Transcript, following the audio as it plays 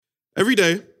Every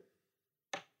day,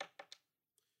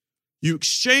 you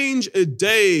exchange a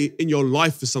day in your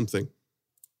life for something.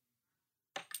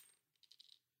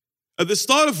 At the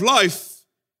start of life,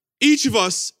 each of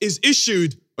us is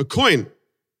issued a coin.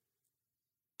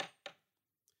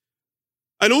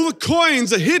 And all the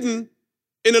coins are hidden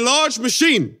in a large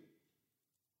machine.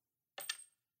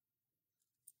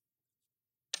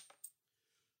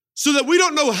 So that we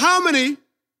don't know how many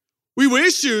we were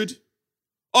issued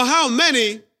or how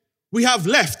many we have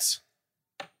left.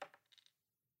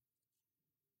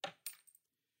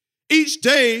 Each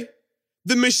day,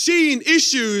 the machine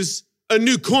issues a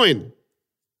new coin.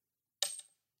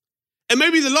 And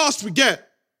maybe the last we get,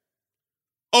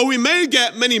 or we may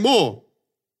get many more.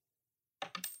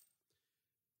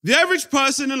 The average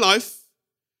person in life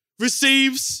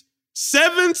receives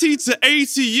 70 to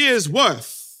 80 years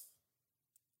worth.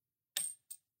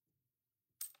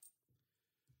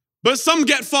 But some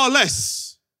get far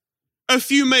less. A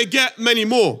few may get many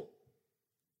more.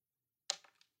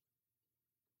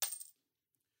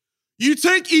 You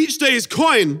take each day's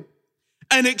coin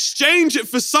and exchange it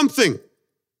for something.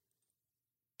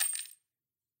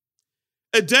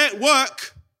 A day at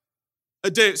work, a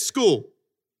day at school,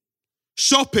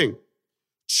 shopping,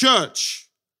 church,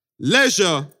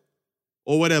 leisure,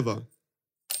 or whatever.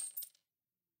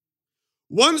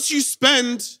 Once you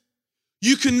spend,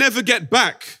 you can never get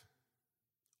back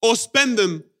or spend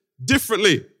them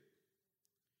differently.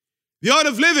 The art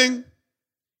of living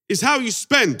is how you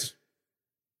spend.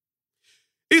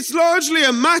 It's largely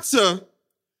a matter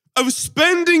of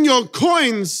spending your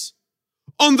coins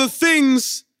on the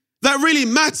things that really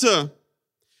matter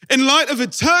in light of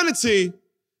eternity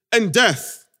and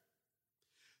death.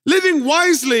 Living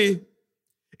wisely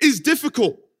is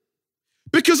difficult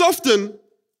because often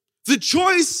the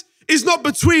choice is not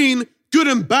between good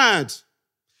and bad,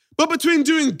 but between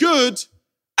doing good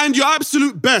and your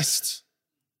absolute best.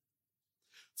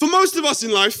 For most of us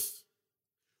in life,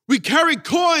 we carry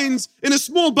coins in a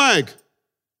small bag.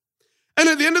 And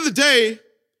at the end of the day,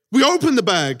 we open the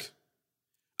bag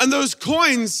and those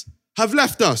coins have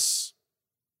left us.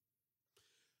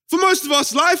 For most of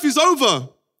us, life is over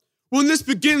when this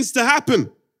begins to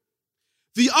happen.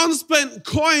 The unspent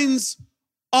coins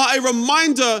are a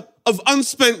reminder of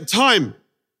unspent time.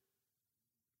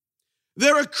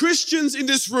 There are Christians in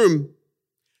this room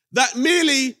that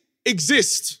merely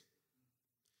exist.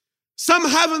 Some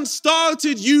haven't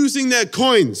started using their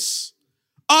coins.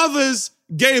 Others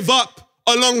gave up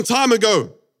a long time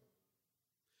ago.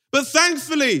 But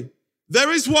thankfully,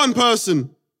 there is one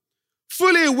person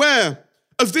fully aware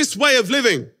of this way of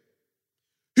living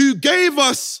who gave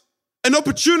us an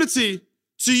opportunity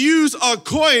to use our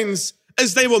coins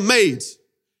as they were made.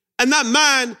 And that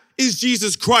man is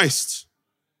Jesus Christ.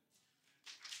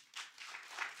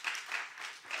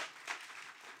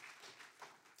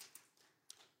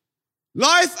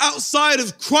 Life outside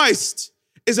of Christ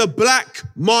is a black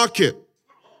market.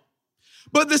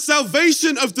 But the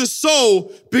salvation of the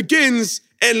soul begins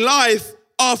in life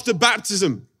after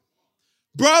baptism.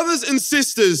 Brothers and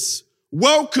sisters,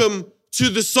 welcome to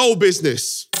the soul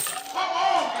business.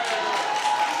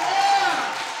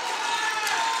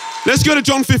 Let's go to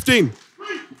John 15.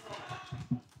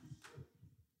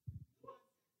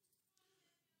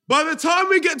 By the time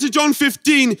we get to John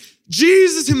 15,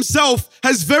 Jesus himself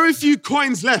has very few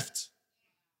coins left.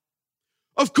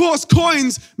 Of course,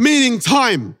 coins meaning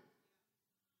time.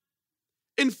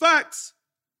 In fact,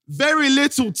 very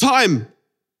little time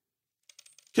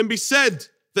can be said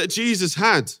that Jesus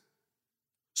had.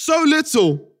 So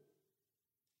little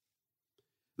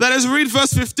that as we read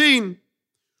verse 15,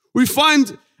 we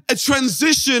find a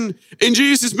transition in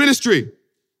Jesus' ministry.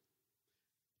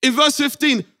 In verse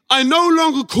 15, I no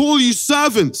longer call you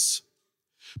servants,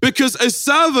 because a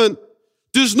servant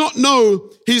does not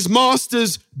know his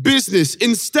master's business.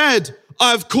 Instead,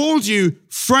 I have called you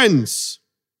friends.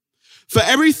 For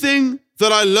everything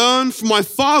that I learned from my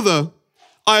Father,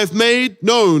 I have made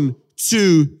known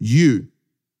to you.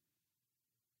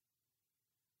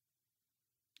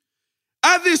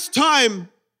 At this time,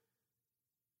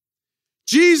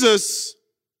 Jesus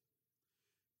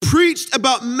preached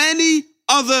about many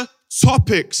other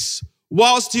topics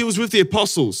whilst he was with the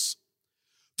apostles.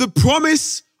 The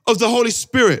promise of the Holy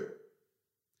Spirit.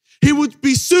 He would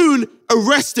be soon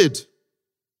arrested.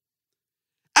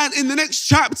 And in the next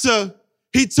chapter,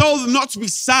 he told them not to be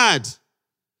sad,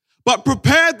 but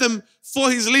prepared them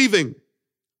for his leaving.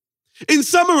 In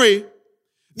summary,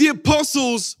 the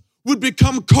apostles would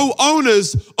become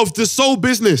co-owners of the soul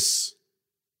business.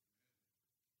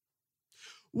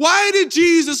 Why did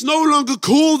Jesus no longer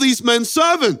call these men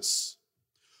servants?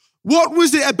 What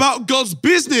was it about God's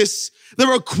business that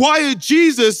required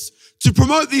Jesus to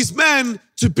promote these men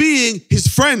to being his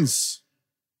friends?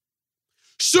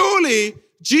 Surely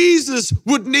Jesus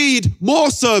would need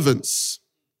more servants.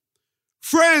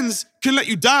 Friends can let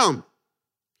you down.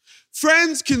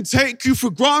 Friends can take you for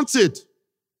granted.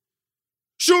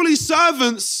 Surely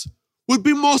servants would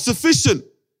be more sufficient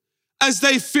as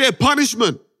they fear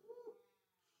punishment.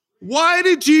 Why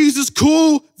did Jesus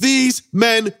call these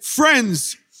men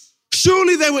friends?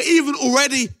 Surely they were even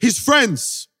already his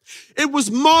friends. It was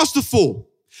masterful.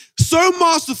 So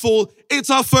masterful, it's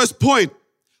our first point.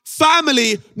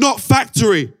 Family, not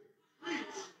factory.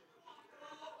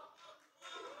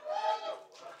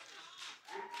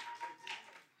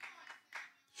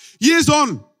 Years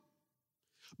on,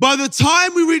 by the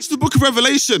time we reach the book of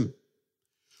Revelation,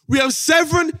 we have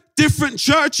 7 different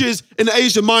churches in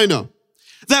Asia Minor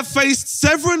that faced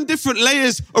 7 different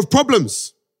layers of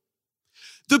problems.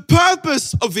 The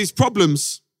purpose of these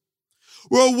problems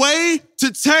were a way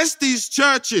to test these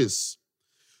churches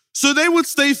so they would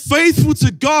stay faithful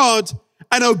to God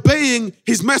and obeying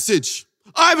his message.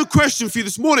 I have a question for you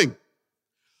this morning.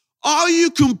 Are you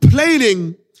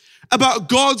complaining about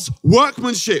God's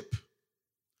workmanship?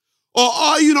 Or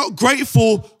are you not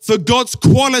grateful for God's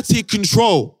quality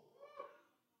control?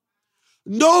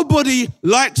 Nobody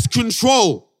likes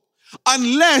control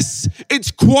unless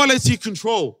it's quality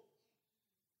control.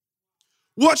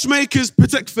 Watchmakers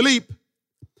Patek Philippe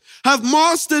have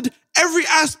mastered every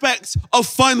aspect of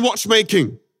fine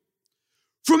watchmaking,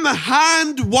 from the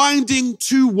hand winding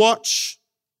to watch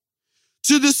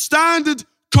to the standard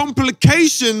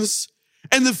complications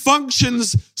and the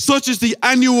functions such as the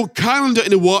annual calendar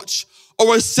in a watch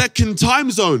or a second time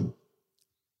zone.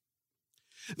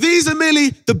 These are merely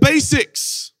the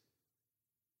basics.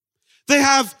 They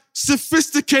have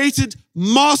sophisticated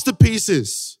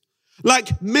masterpieces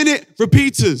like minute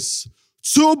repeaters,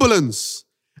 turbulence,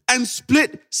 and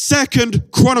split-second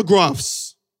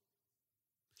chronographs.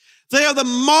 They are the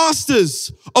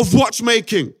masters of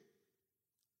watchmaking.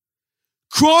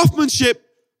 Craftsmanship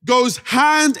goes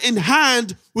hand in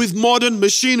hand with modern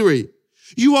machinery.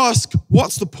 You ask,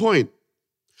 what's the point?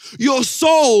 Your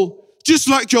soul, just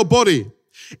like your body,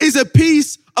 is a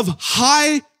piece of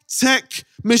high-tech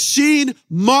machine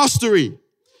mastery,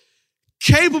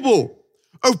 capable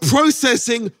of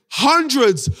processing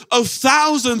hundreds of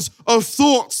thousands of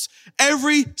thoughts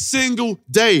every single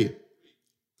day,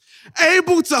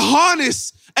 able to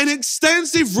harness an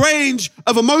extensive range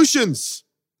of emotions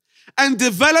and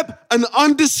develop an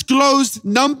undisclosed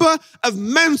number of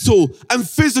mental and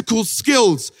physical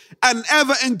skills at an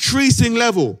ever-increasing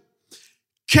level,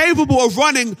 capable of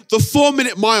running the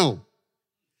 4-minute mile,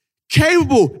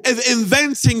 capable of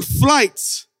inventing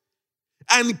flights,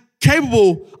 and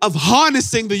capable of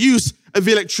harnessing the use of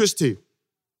electricity.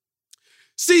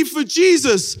 See, for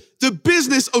Jesus, the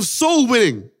business of soul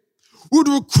winning would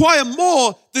require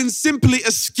more than simply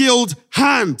a skilled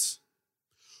hand.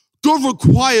 God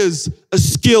requires a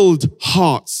skilled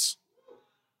heart.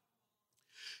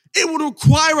 It would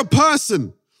require a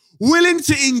person willing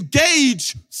to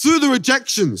engage through the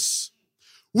rejections,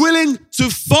 willing to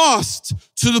fast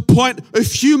to the point of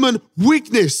human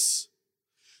weakness,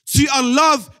 to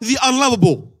unlove the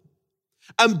unlovable,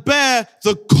 and bear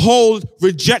the cold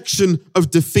rejection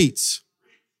of defeat.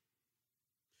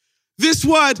 This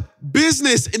word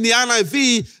business in the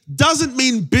NIV doesn't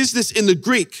mean business in the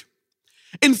Greek.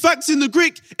 In fact, in the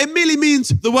Greek, it merely means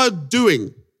the word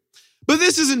doing. But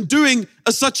this isn't doing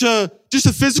as just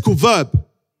a physical verb.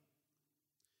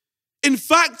 In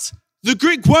fact, the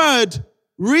Greek word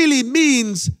really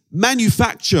means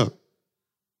manufacture.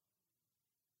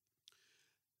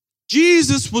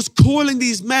 Jesus was calling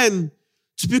these men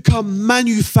to become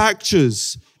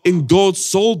manufacturers in God's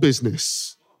soul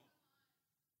business.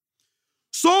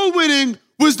 Soul winning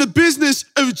was the business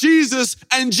of Jesus,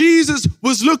 and Jesus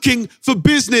was looking for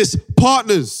business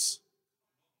partners.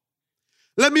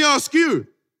 Let me ask you,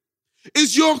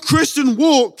 is your Christian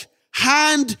walk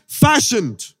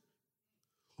hand-fashioned,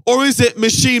 or is it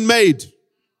machine-made?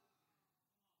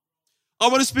 I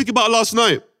want to speak about last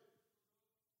night.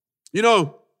 You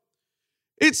know,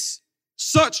 it's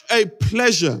such a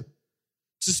pleasure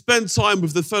to spend time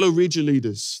with the fellow region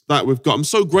leaders that we've got. I'm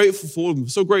so grateful for them. I'm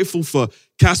so grateful for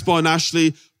Caspar and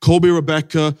Ashley, Colby,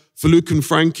 Rebecca, for Luke and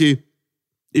Frankie,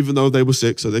 even though they were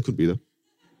sick, so they couldn't be there.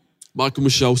 Michael,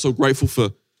 Michelle, so grateful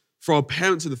for our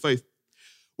parents in the faith.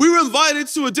 We were invited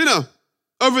to a dinner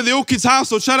over at the All Kids house,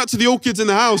 so shout out to the All Kids in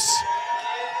the house.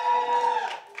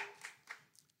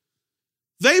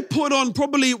 They put on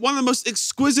probably one of the most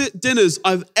exquisite dinners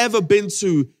I've ever been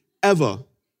to, ever.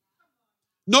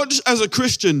 not just as a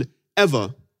Christian,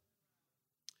 ever.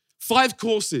 5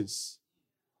 courses.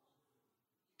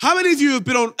 How many of you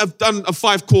have done a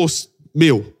 5-course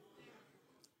meal?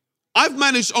 I've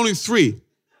managed only 3.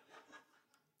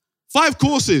 5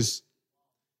 courses.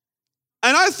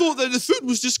 And I thought that the food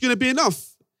was just going to be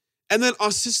enough. And then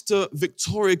our sister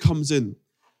Victoria comes in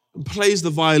and plays the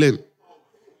violin.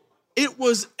 It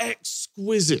was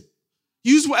exquisite.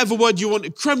 Use whatever word you want.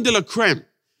 Crème de la crème.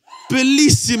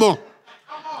 Bellissimo.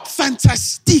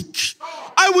 Fantastique.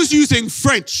 I was using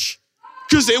French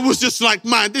because it was just like,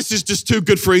 man, this is just too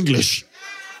good for English.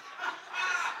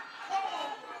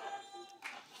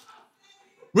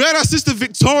 We had our sister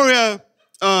Victoria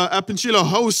at Pinchilo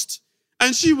host,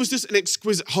 and she was just an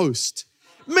exquisite host.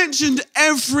 Mentioned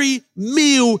every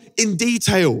meal in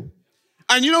detail.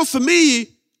 And you know, for me,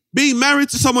 being married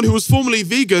to someone who was formerly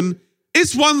vegan,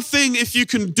 it's one thing if you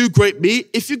can do great meat.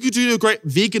 If you could do a great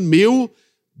vegan meal,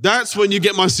 that's when you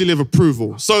get my seal of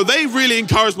approval. So they really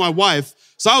encouraged my wife.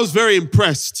 So I was very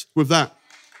impressed with that.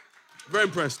 Very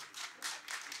impressed.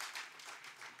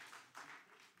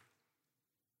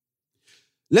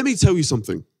 Let me tell you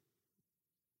something.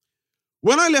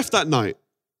 When I left that night,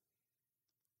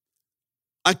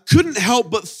 I couldn't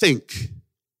help but think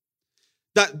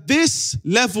that this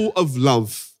level of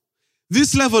love,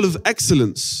 this level of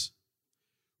excellence,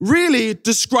 really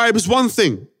describes one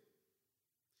thing.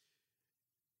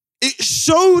 It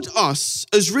showed us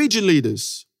as region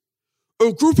leaders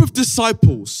a group of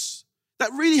disciples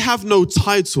that really have no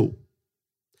title,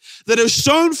 that have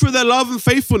shown through their love and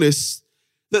faithfulness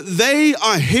that they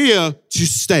are here to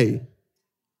stay.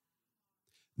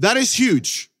 That is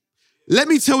huge. Let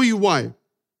me tell you why.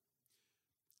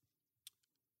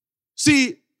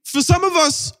 See, for some of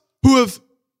us who have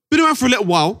been around for a little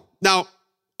while, now,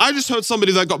 I just heard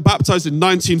somebody that got baptized in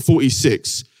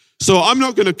 1946, so I'm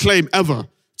not going to claim ever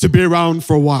to be around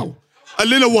for a while. A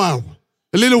little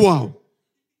while.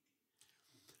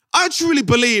 I truly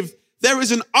believe there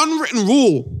is an unwritten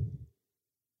rule.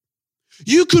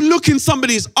 You can look in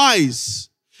somebody's eyes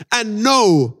and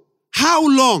know how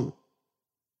long,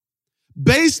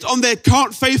 based on their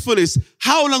current faithfulness,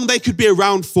 how long they could be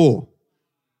around for.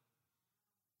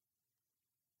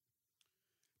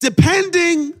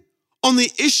 Depending on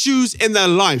the issues in their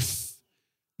life,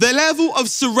 their level of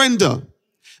surrender,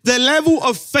 their level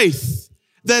of faith,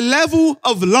 their level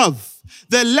of love,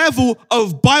 their level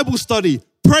of Bible study,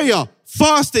 prayer,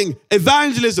 fasting,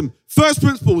 evangelism, first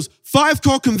principles, 5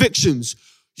 core convictions,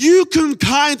 you can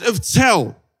kind of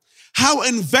tell how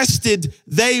invested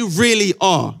they really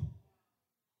are.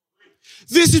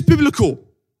 This is biblical.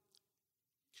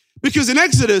 Because in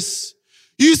Exodus,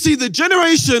 you see the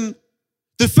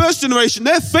first generation,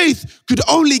 their faith could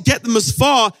only get them as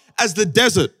far as the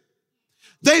desert.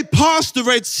 They passed the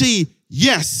Red Sea,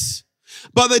 yes,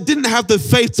 but they didn't have the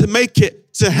faith to make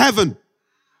it to heaven.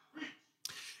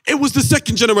 It was the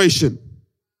second generation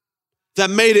that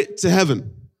made it to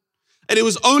heaven. And it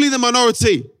was only the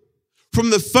minority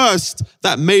from the first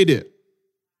that made it.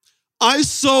 I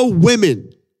saw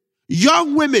women,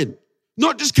 young women,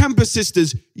 not just campus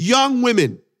sisters, young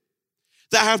women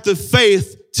that have the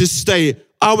faith to stay.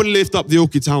 I would lift up the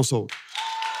Orchids household.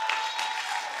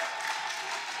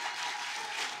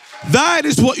 That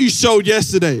is what you showed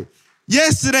yesterday.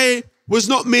 Yesterday was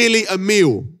not merely a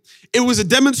meal. It was a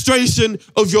demonstration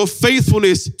of your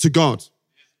faithfulness to God.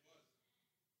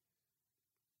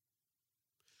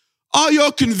 Are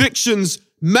your convictions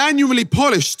manually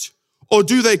polished, or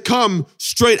do they come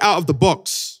straight out of the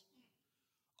box?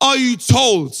 Are you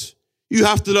told you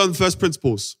have to learn first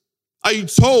principles? Are you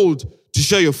told to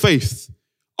share your faith?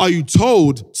 Are you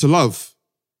told to love?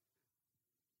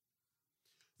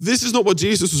 This is not what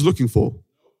Jesus was looking for.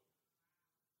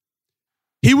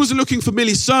 He wasn't looking for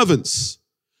merely servants,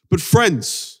 but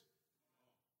friends.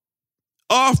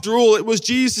 After all, it was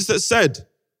Jesus that said,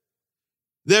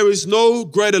 there is no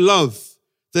greater love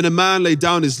than a man lay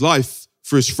down his life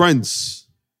for his friends.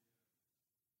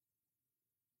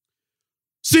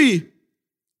 See,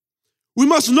 we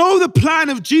must know the plan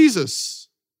of Jesus.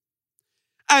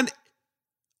 And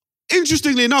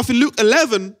interestingly enough, in Luke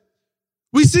 11,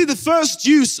 we see the first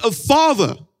use of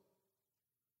Father,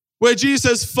 where Jesus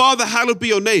says, Father, hallowed be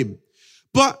your name.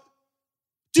 But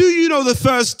do you know the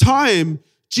first time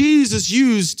Jesus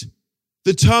used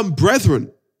the term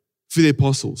brethren for the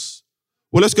apostles?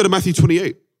 Well, let's go to Matthew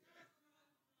 28.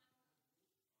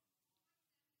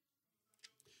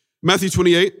 Matthew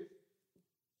 28.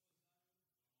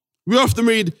 We often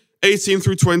read 18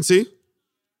 through 20.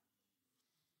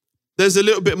 There's a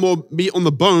little bit more meat on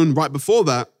the bone right before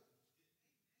that.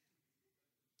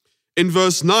 In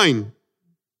verse 9,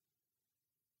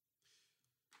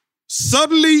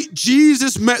 Suddenly,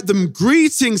 Jesus met them.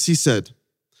 Greetings, he said.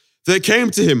 They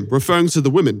came to him, referring to the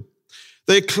women.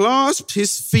 They clasped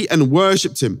his feet and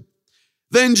worshipped him.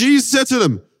 Then Jesus said to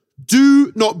them,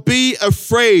 do not be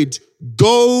afraid.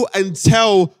 Go and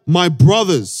tell my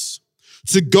brothers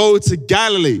to go to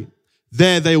Galilee.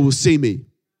 There they will see me.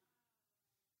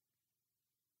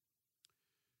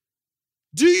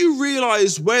 Do you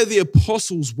realize where the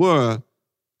apostles were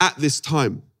at this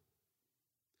time?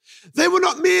 They were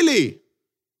not merely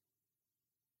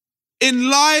in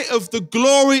light of the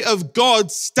glory of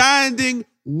God standing,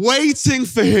 waiting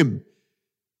for him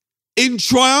in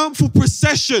triumphal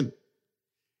procession,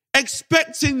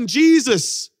 expecting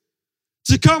Jesus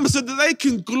to come so that they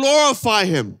can glorify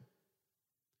him.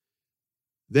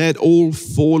 They had all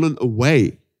fallen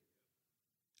away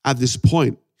at this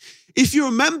point. If you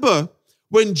remember,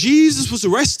 when Jesus was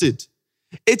arrested,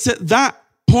 it's at that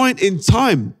point in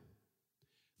time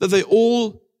that they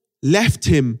all left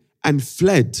him and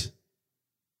fled.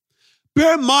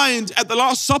 Bear in mind, at the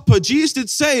Last Supper, Jesus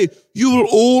did say, you will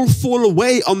all fall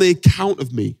away on the account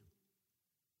of me.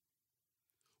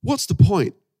 What's the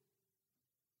point?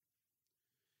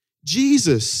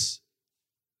 Jesus,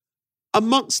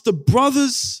 amongst the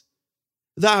brothers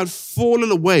that had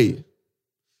fallen away,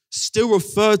 still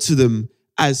referred to them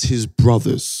as his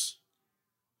brothers.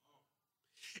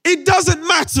 It doesn't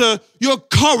matter your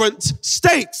current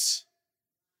state.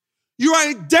 Your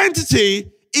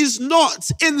identity is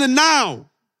not in the now,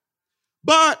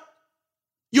 but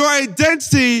your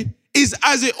identity is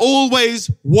as it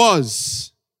always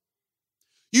was.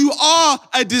 You are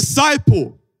a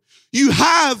disciple. You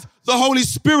have the Holy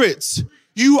Spirit.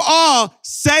 You are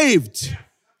saved.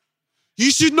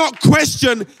 You should not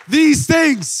question these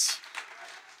things.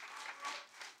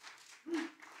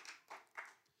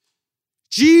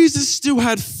 Jesus still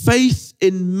had faith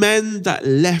in men that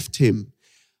left him.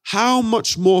 How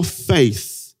much more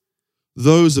faith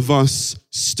those of us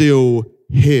still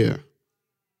here?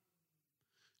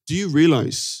 Do you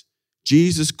realize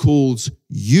Jesus calls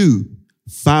you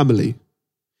family?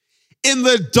 In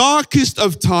the darkest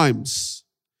of times,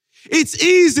 it's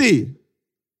easy,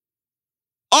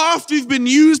 after you've been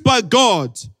used by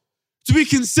God, to be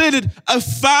considered a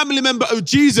family member of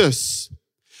Jesus.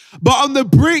 But on the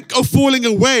brink of falling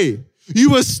away,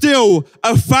 you are still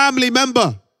a family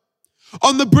member.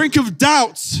 On the brink of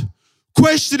doubt,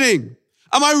 questioning,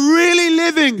 am I really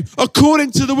living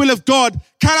according to the will of God?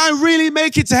 Can I really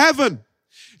make it to heaven?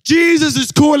 Jesus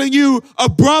is calling you a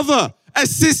brother, a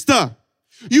sister.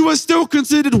 You are still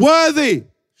considered worthy.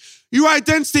 Your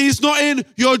identity is not in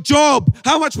your job,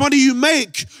 how much money you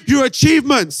make, your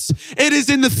achievements. It is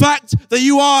in the fact that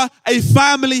you are a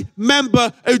family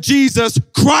member of Jesus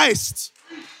Christ.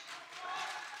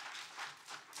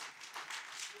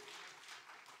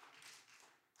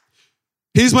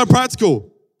 Here's my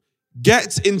practical.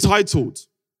 Get entitled.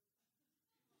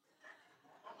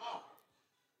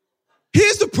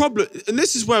 Here's the problem, and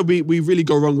this is where we really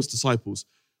go wrong as disciples.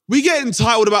 We get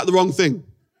entitled about the wrong thing.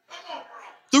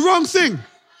 The wrong thing.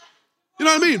 You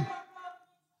know what I mean?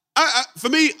 For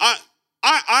me,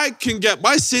 I can get,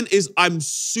 my sin is I'm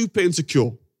super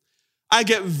insecure. I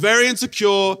get very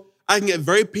insecure. I can get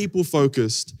very people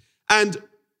focused. And,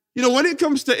 you know, when it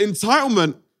comes to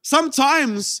entitlement,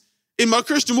 sometimes in my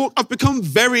Christian walk, I've become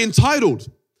very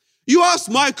entitled. You asked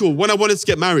Michael when I wanted to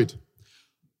get married.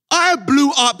 I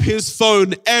blew up his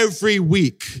phone every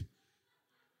week.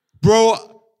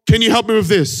 Bro, can you help me with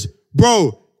this?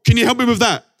 Bro, can you help me with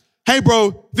that? Hey,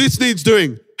 bro, this needs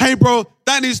doing. Hey, bro,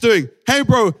 that needs doing. Hey,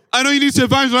 bro, I know you need to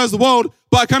evangelize the world,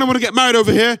 but I kind of want to get married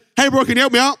over here. Hey, bro, can you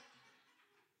help me out?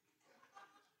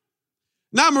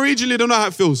 Now Marie Julie don't know how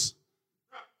it feels.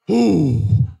 Ooh,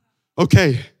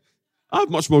 okay. I have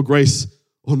much more grace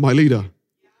on my leader.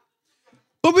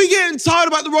 But we get entitled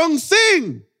about the wrong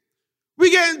thing.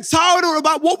 We get entitled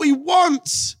about what we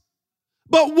want.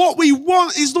 But what we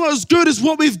want is not as good as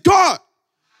what we've got.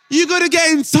 You're going to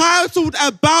get entitled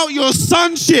about your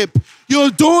sonship, your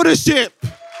daughtership.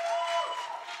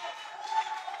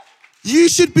 You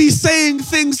should be saying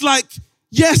things like,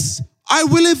 yes, I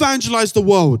will evangelize the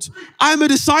world. I'm a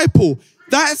disciple.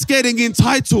 That's getting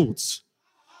entitled.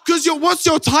 Because what's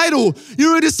your title?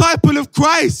 You're a disciple of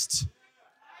Christ.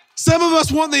 Some of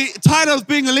us want the title of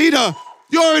being a leader.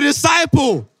 You're a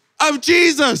disciple of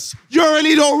Jesus. You're a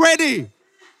leader already.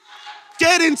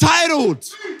 Get entitled.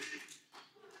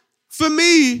 For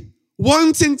me,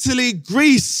 wanting to lead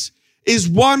Greece is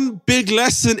one big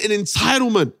lesson in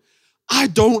entitlement. I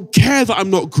don't care that I'm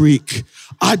not Greek.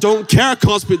 I don't care I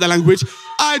can't speak the language.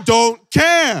 I don't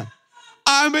care.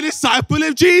 I'm a disciple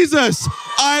of Jesus.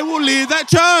 I will lead that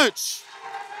church.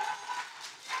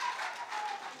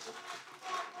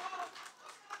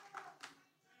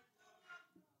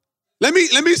 Let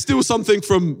me steal something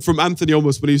from Anthony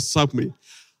almost when he subbed me.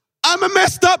 I'm a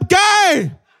messed up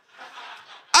guy.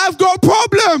 I've got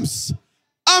problems.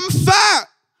 I'm fat.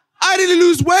 I didn't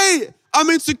lose weight. I'm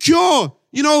insecure.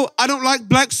 You know, I don't like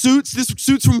black suits. This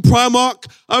suit's from Primark.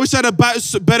 I wish I had a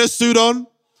better suit on.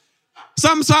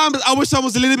 Sometimes I wish I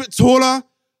was a little bit taller.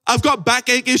 I've got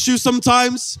backache issues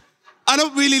sometimes.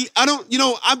 I've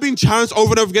been challenged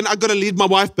over and over again. I've got to lead my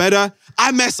wife better.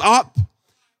 I mess up.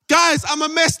 Guys, I'm a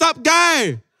messed up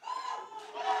guy.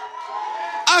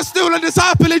 I'm still a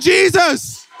disciple of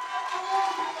Jesus.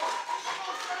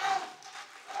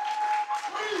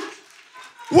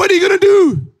 What are you going to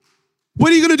do?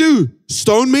 What are you going to do?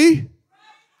 Stone me?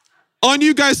 Aren't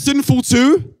you guys sinful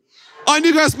too? Aren't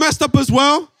you guys messed up as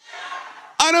well?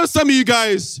 I know some of you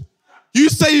guys, you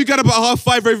say you get up at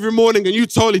 5:30 every morning and you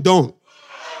totally don't.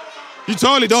 You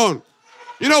totally don't.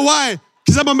 You know why?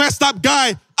 Because I'm a messed up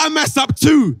guy. I'm messed up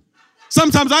too.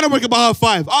 Sometimes I don't wake up at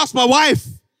 5:30. Ask my wife.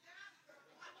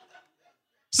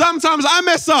 Sometimes I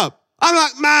mess up. I'm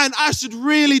like, man, I should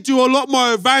really do a lot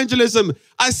more evangelism.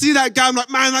 I see that guy, I'm like,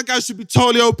 man, that guy should be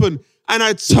totally open. And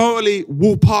I totally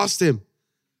walk past him.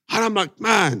 And I'm like,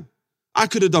 man, I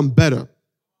could have done better.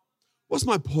 What's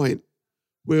my point?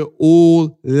 We're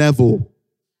all level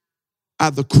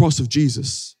at the cross of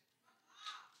Jesus.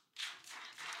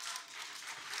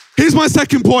 Here's my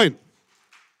second point.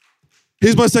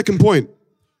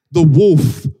 The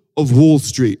Wolf of Wall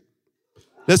Street.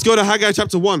 Let's go to Haggai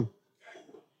chapter 1.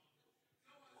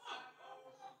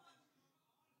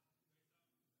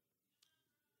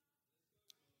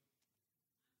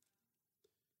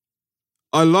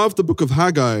 I love the book of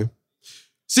Haggai.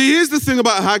 See, here's the thing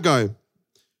about Haggai.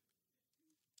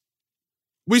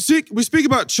 We speak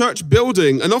about church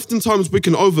building, and oftentimes we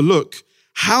can overlook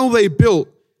how they built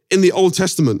in the Old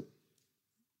Testament.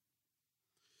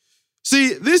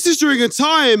 See, this is during a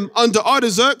time under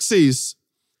Artaxerxes,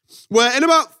 where in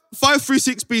about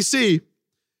 536 BC,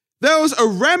 there was a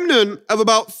remnant of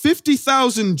about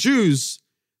 50,000 Jews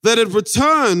that had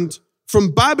returned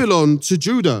from Babylon to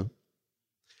Judah.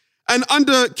 And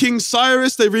under King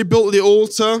Cyrus, they rebuilt the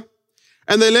altar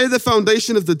and they laid the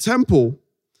foundation of the temple.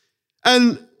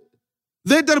 And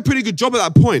they'd done a pretty good job at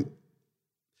that point.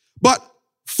 But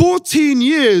 14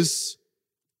 years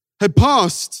had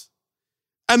passed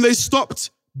and they stopped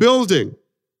building.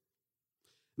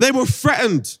 They were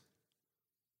threatened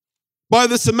by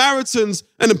the Samaritans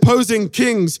and opposing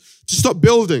kings to stop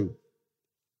building.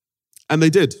 And they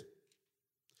did.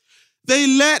 They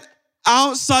let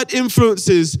outside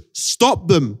influences stop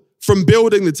them from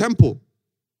building the temple.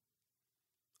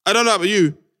 I don't know about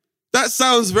you. That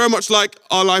sounds very much like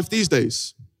our life these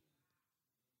days.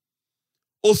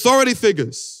 Authority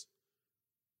figures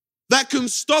that can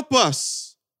stop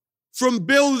us from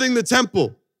building the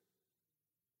temple,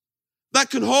 that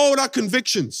can hold our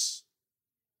convictions.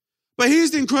 But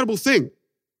here's the incredible thing.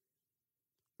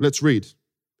 Let's read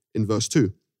in verse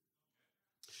 2.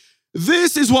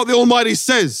 This is what the Almighty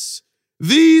says.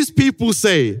 These people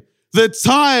say, the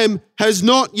time has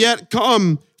not yet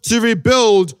come to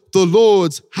rebuild the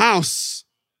Lord's house.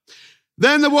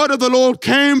 Then the word of the Lord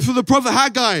came through the prophet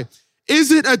Haggai.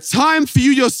 Is it a time for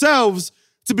you yourselves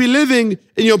to be living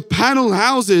in your panel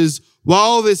houses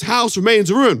while this house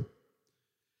remains ruined?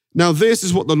 Now this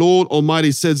is what the Lord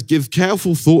Almighty says, give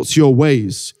careful thought to your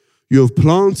ways. You have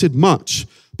planted much,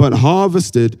 but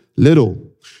harvested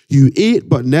little. You eat,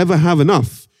 but never have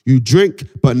enough. You drink,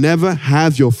 but never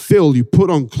have your fill. You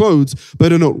put on clothes,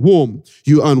 but are not warm.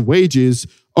 You earn wages,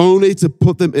 only to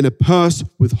put them in a purse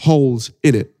with holes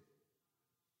in it.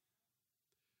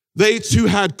 They too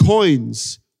had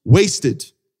coins wasted.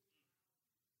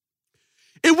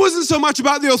 It wasn't so much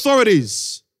about the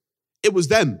authorities. It was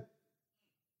them.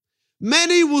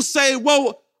 Many will say,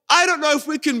 well, I don't know if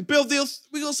we can build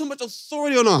we got so much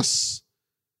authority on us.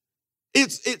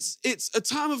 It's a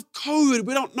time of COVID.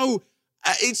 We don't know.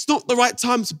 It's not the right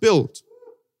time to build.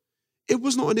 It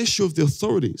was not an issue of the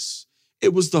authorities.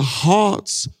 It was the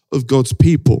hearts of God's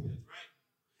people.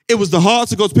 It was the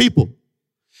hearts of God's people.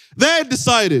 They had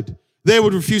decided they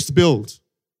would refuse to build.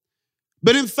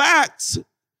 But in fact,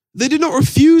 they did not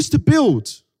refuse to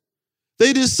build.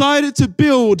 They decided to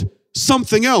build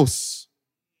something else.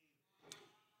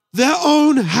 Their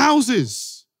own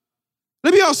houses.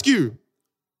 Let me ask you,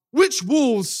 which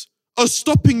walls are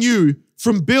stopping you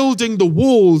from building the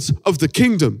walls of the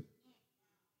kingdom?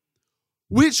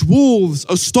 Which walls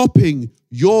are stopping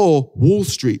your Wall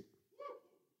Street?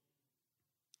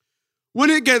 When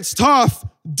it gets tough,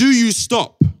 do you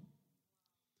stop?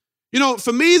 You know,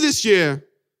 for me this year,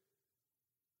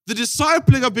 the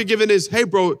discipling I've been given is, hey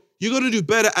bro, you got to do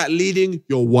better at leading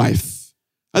your wife.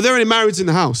 Are there any marrieds in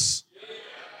the house?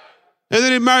 Are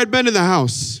there any married men in the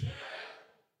house?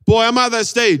 Boy, I'm at that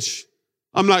stage.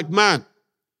 I'm like, man,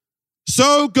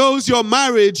 so goes your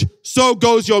marriage, so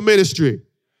goes your ministry.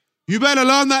 You better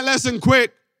learn that lesson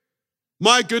quick.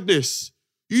 My goodness.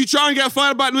 You try and get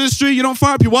fired about ministry, you don't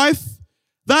fire up your wife?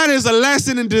 That is a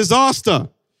lesson in disaster.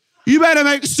 You better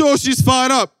make sure she's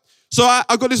fired up. So I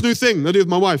got this new thing I do with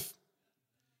my wife.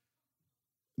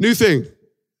 New thing.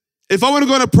 If I want to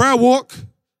go on a prayer walk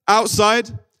outside,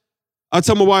 I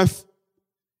tell my wife,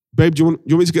 babe, do you want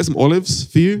me to get some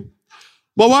olives for you?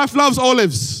 My wife loves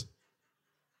olives.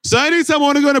 So anytime I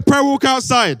want to go on a prayer walk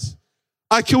outside,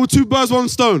 I kill 2 birds, 1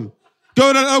 stone.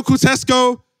 Go to the local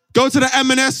Tesco, go to the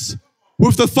M&S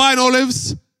with the fine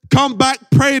olives, come back,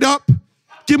 prayed up,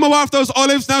 give my wife those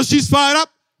olives, now she's fired up.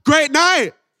 Great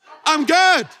night. I'm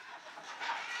good.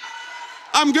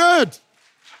 I'm good.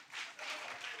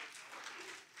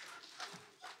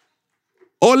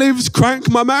 Olives crank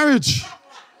my marriage.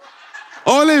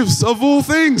 Olives of all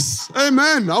things.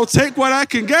 Amen. I'll take what I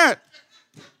can get.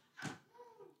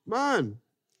 Man.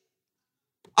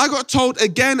 I got told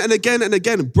again and again and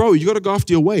again, bro, you got to go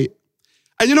after your weight.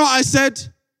 And you know what I said?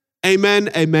 Amen,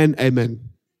 amen, amen.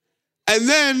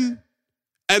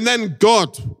 And then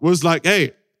God was like,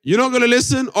 hey, you're not going to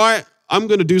listen? All right, I'm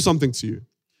going to do something to you.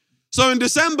 So in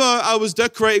December, I was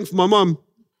decorating for my mum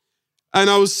and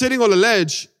I was sitting on a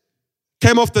ledge,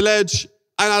 came off the ledge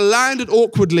and I landed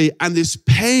awkwardly and this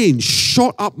pain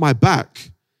shot up my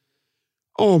back.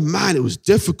 Oh man, it was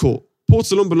difficult. Paul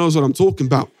Salumba knows what I'm talking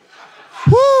about.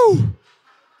 Woo!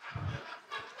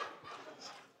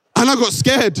 And I got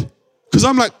scared because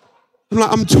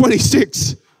I'm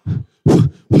 26.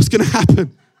 What's going to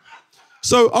happen?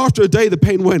 So after a day, the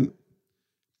pain went.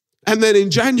 And then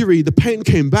in January, the pain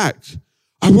came back.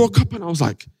 I woke up and I was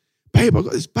like, babe, I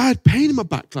got this bad pain in my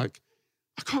back. Like,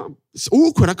 it's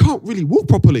awkward. I can't really walk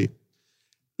properly.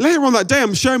 Later on that day,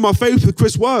 I'm sharing my faith with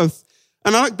Chris Worth.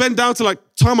 And I bend down to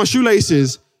tie my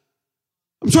shoelaces.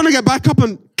 I'm trying to get back up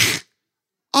and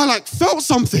I felt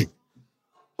something.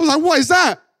 I was like, what is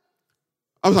that?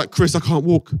 I was like, Chris, I can't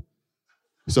walk.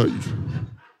 He's like,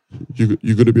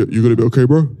 you gonna be okay,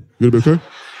 bro? You gonna be okay?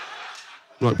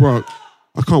 I'm like, bro,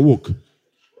 I can't walk.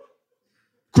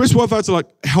 Chris Worth had to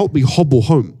help me hobble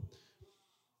home.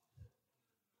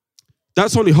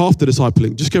 That's only half the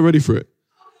discipling. Just get ready for it.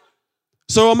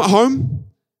 So I'm at home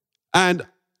and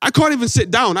I can't even sit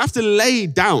down. I have to lay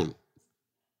down.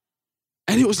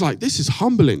 And it was this is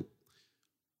humbling.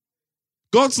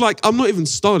 God's I'm not even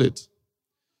started.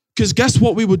 Because guess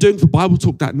what we were doing for Bible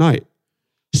Talk that night?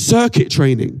 Circuit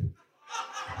training.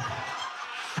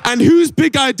 And whose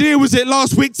big idea was it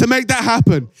last week to make that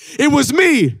happen? It was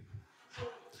me.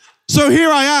 So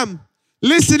here I am,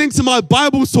 listening to my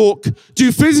Bible talk,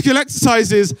 do physical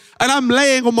exercises, and I'm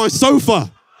laying on my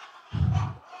sofa.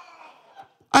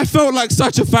 I felt like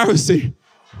such a Pharisee.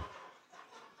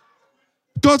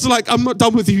 God's like, I'm not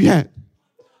done with you yet.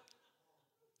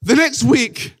 The next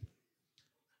week,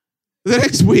 the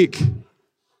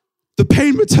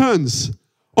pain returns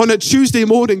on a Tuesday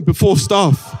morning before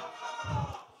staff.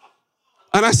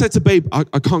 And I said to babe, I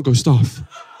can't go staff.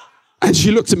 And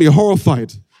she looked at me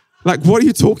horrified. What are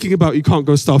you talking about? You can't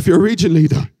go staff. You're a region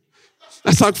leader.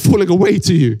 That's falling away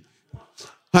to you.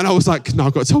 And I was like, no,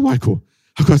 I've got to tell Michael.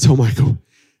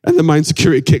 And then my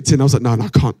insecurity kicked in. I was like, no, I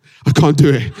can't. I can't do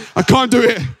it. I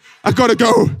got to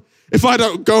go. If I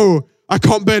don't go, I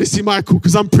can't bear to see Michael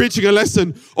because I'm preaching a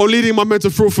lesson on leading my mental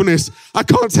fruitfulness. I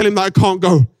can't tell him that I can't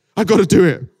go. I got to do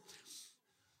it.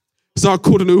 So I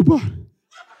called an Uber.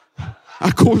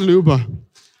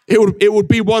 It would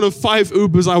be one of 5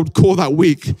 Ubers I would call that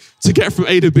week to get from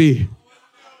A to B.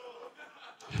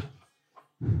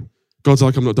 God's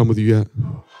like, I'm not done with you yet.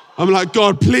 I'm like,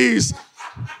 God, please.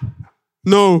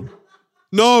 No.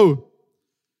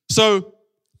 So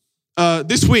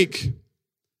this week,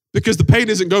 because the pain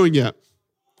isn't going yet.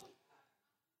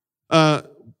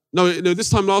 This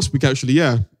time last week, actually,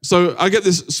 yeah. So I get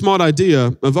this smart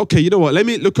idea of, okay, you know what? Let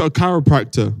me look at a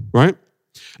chiropractor, right?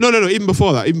 No, even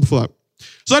before that.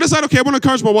 So I decided, okay, I want to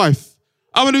encourage my wife.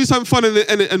 I want to do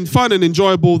something fun and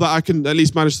enjoyable that I can at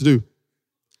least manage to do.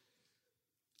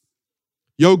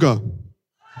 Yoga.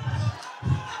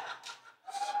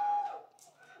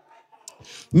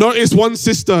 Notice one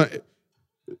sister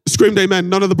screamed amen.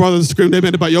 None of the brothers screamed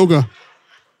amen about yoga.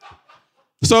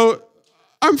 So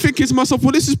I'm thinking to myself,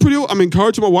 well, this is pretty. I'm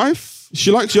encouraging my wife.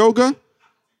 She likes yoga.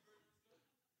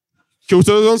 Kill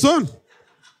to her son.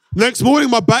 Next morning,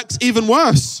 my back's even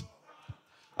worse.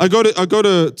 I go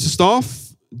to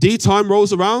staff. D time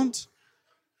rolls around.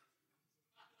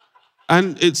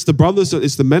 And it's the brothers,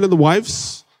 it's the men and the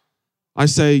wives. I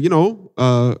say, I just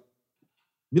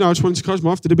wanted to encourage my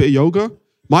wife to do a bit of yoga.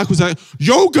 Michael's like,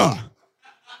 yoga?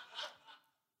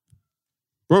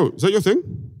 Bro, is that your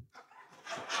thing?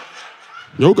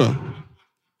 Yoga.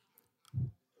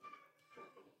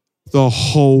 The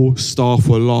whole staff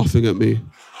were laughing at me.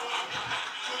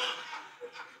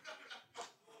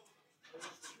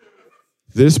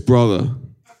 This brother,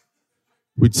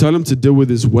 we tell him to deal with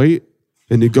his weight,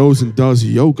 and he goes and does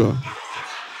yoga.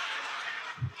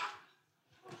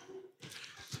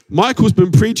 Michael's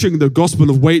been preaching the gospel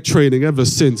of weight training ever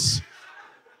since.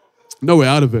 No way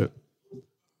out of it.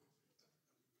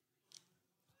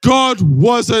 God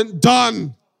wasn't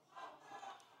done.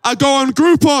 I go on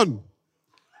Groupon.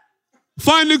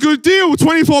 Find a good deal,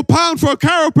 £24 for a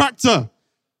chiropractor.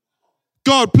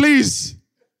 God, please,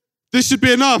 this should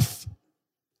be enough.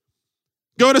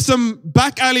 Go to some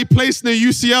back alley place near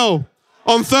UCL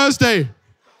on Thursday.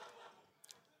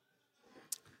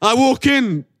 I walk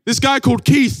in, this guy called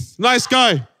Keith, nice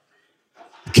guy.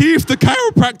 Keith, the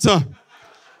chiropractor.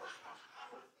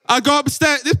 I go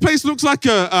upstairs. This place looks like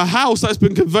a house that's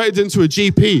been converted into a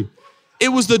GP. It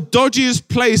was the dodgiest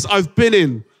place I've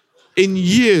been in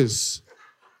years.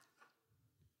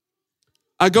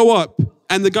 I go up,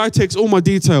 and the guy takes all my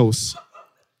details,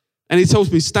 and he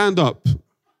tells me, stand up.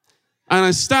 And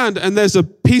I stand, and there's a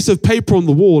piece of paper on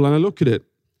the wall, and I look at it.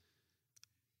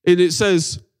 And it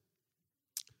says,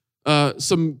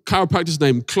 some chiropractor's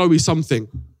name, Chloe something.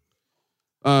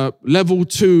 Level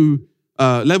 2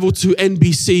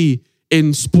 NBC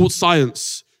in sports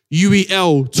science,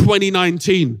 UEL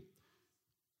 2019.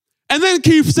 And then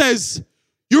Keith says,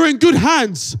 you're in good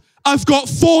hands. I've got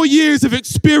 4 years of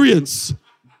experience.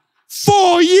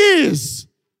 4 years.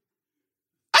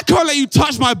 I can't let you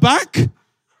touch my back.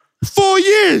 4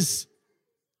 years.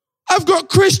 I've got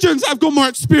Christians. I've got more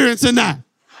experience than that.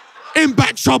 In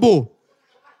back trouble.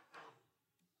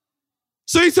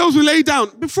 So he tells me, lay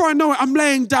down. Before I know it, I'm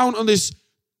laying down on this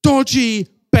dodgy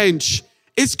bench.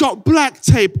 It's got black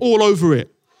tape all over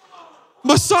it.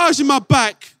 Massaging my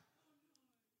back.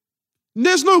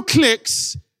 There's no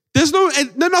clicks. There's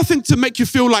nothing to make you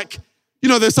feel like,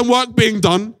 there's some work being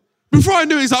done. Before I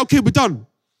knew it, he's like, okay, we're done.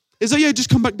 He's like, yeah, just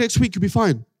come back next week, you'll be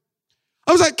fine.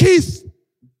 I was like, Keith,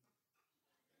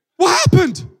 what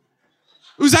happened?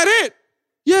 Was that it?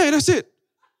 Yeah, that's it.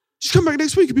 Just come back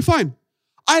next week, you'll be fine.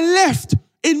 I left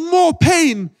in more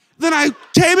pain than I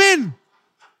came in.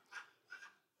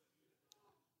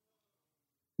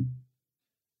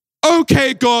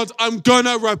 Okay, God, I'm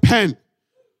gonna repent.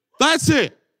 That's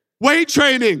it. Weight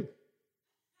training,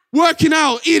 working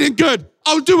out, eating good.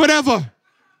 I'll do whatever.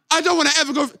 I don't want to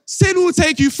ever go. Sin will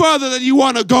take you further than you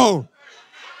want to go.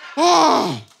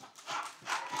 Oh.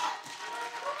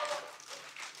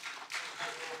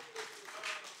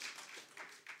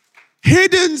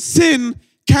 Hidden sin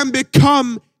can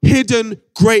become hidden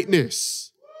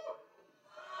greatness.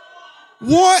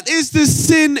 What is the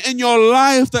sin in your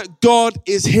life that God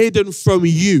is hidden from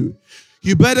you?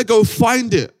 You better go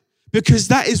find it, because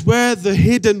that is where the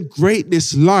hidden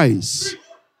greatness lies.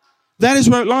 That is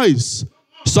where it lies.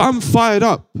 So I'm fired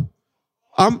up.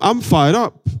 I'm fired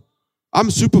up.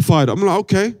 I'm super fired up. I'm like,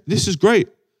 okay, this is great.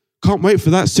 Can't wait for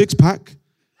that six-pack.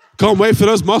 Can't wait for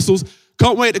those muscles.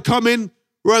 Can't wait to come in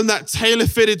wearing that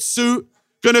tailor-fitted suit.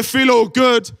 Gonna feel all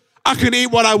good. I can eat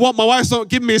what I want. My wife's not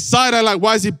giving me a side eye like,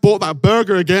 why has he bought that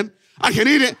burger again? I can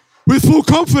eat it with full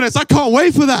confidence. I can't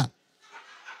wait for that.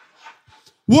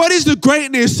 What is the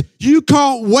greatness you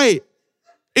can't wait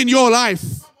in your life?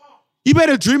 You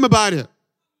better dream about it.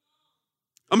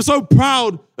 I'm so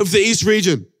proud of the East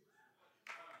region.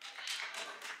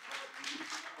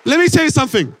 Let me tell you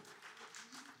something.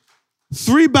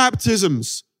 3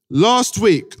 baptisms last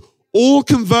week, all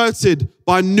converted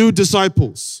by new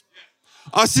disciples.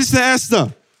 Our sister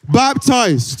Esther,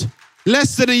 baptized,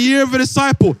 less than a year of a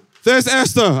disciple. There's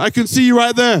Esther. I can see you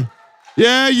right there.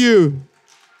 Yeah, you.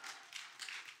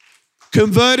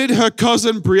 Converted her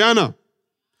cousin Brianna.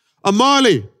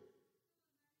 Amali.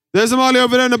 There's Amali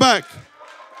over there in the back.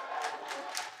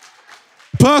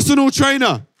 Personal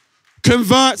trainer.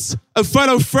 Converts a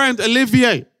fellow friend,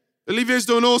 Olivier. Olivier's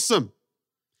doing awesome.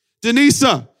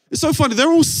 Denisa. It's so funny.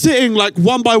 They're all sitting like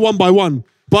one by one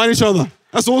behind each other.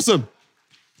 That's awesome.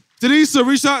 Denisa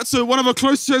reached out to one of her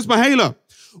closest friends, Mahela.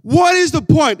 What is the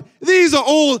point? These are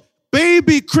all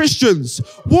baby Christians.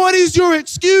 What is your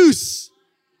excuse?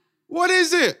 What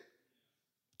is it?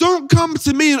 Don't come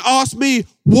to me and ask me,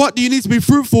 what do you need to be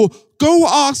fruitful? Go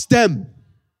ask them.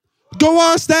 Go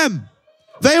ask them.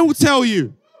 They will tell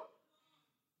you.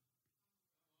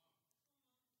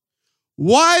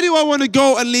 Why do I want to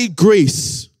go and lead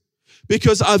Greece?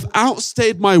 because I've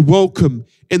outstayed my welcome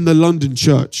in the London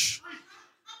church.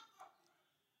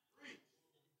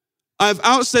 I've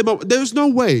outstayed there's no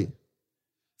way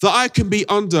that I can be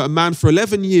under a man for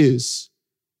 11 years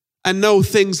and know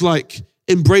things like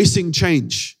embracing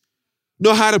change,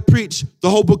 know how to preach the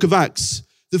whole book of Acts,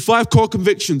 the 5 core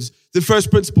convictions, the first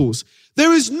principles.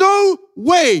 There is no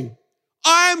way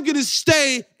I'm going to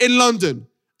stay in London.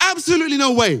 Absolutely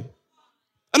no way.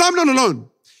 And I'm not alone.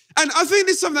 And I think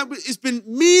this is something that has been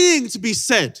meaning to be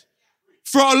said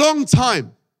for a long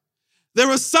time. There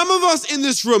are some of us in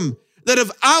this room that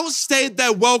have outstayed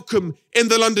their welcome in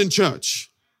the London church.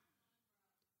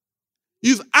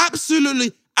 You've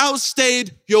absolutely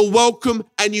outstayed your welcome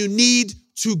and you need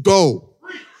to go.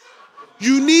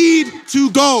 You need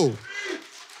to go.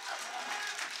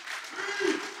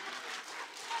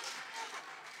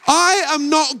 I am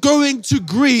not going to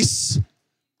Greece.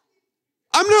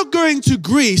 I'm not going to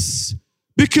Greece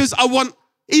because I want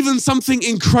even something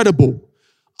incredible.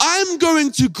 I'm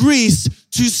going to Greece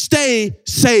to stay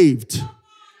saved.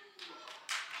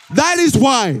 That is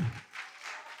why.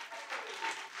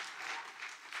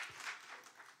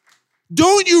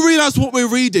 Don't you realize what we're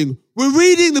reading? We're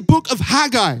reading the book of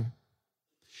Haggai.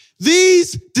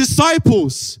 These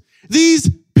disciples, these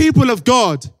people of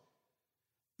God,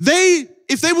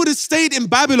 if they would have stayed in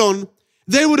Babylon,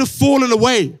 they would have fallen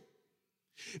away.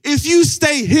 If you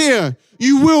stay here,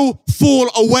 you will fall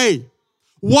away.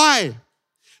 Why?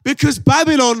 Because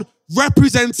Babylon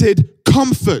represented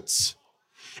comfort.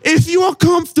 If you are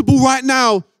comfortable right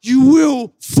now, you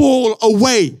will fall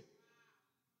away.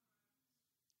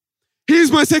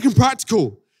 Here's my second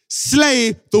practical.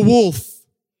 Slay the wolf.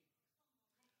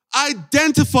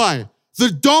 Identify the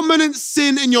dominant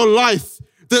sin in your life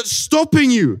that's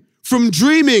stopping you from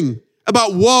dreaming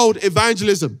about world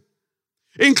evangelism.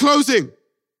 In closing,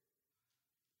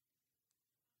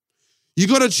 you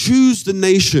got to choose the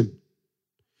nation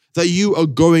that you are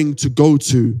going to go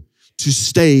to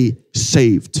stay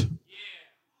saved.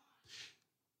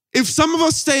 If some of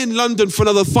us stay in London for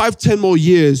another 5-10 more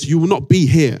years, you will not be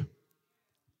here.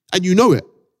 And you know it.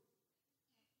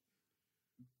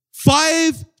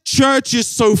 5 churches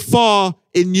so far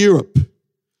in Europe.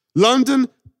 London,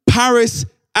 Paris,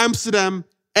 Amsterdam,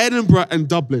 Edinburgh, and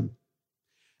Dublin.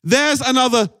 There's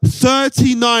another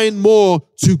 39 more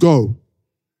to go.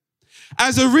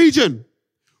 As a region,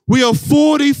 we are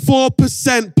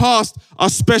 44% past our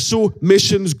special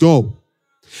missions goal.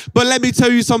 But let me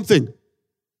tell you something.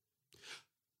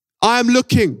 I'm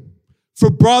looking for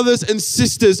brothers and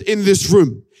sisters in this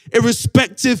room,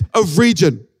 irrespective of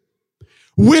region,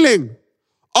 willing,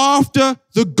 after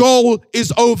the goal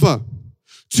is over,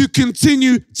 to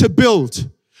continue to build.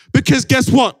 Because guess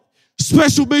what?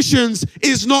 Special missions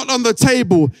is not on the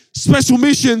table. Special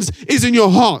missions is in your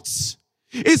hearts.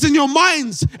 It's in your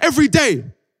minds every day.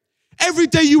 Every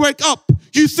day you wake up,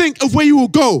 you think of where you will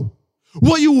go,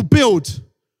 what you will build,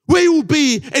 where you will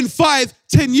be in 5-10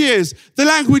 years, the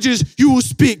languages you will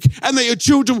speak and that your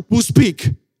children will speak.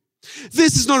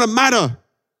 This is not a matter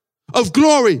of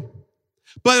glory,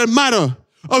 but a matter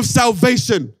of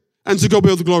salvation, and to God be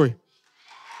all the glory.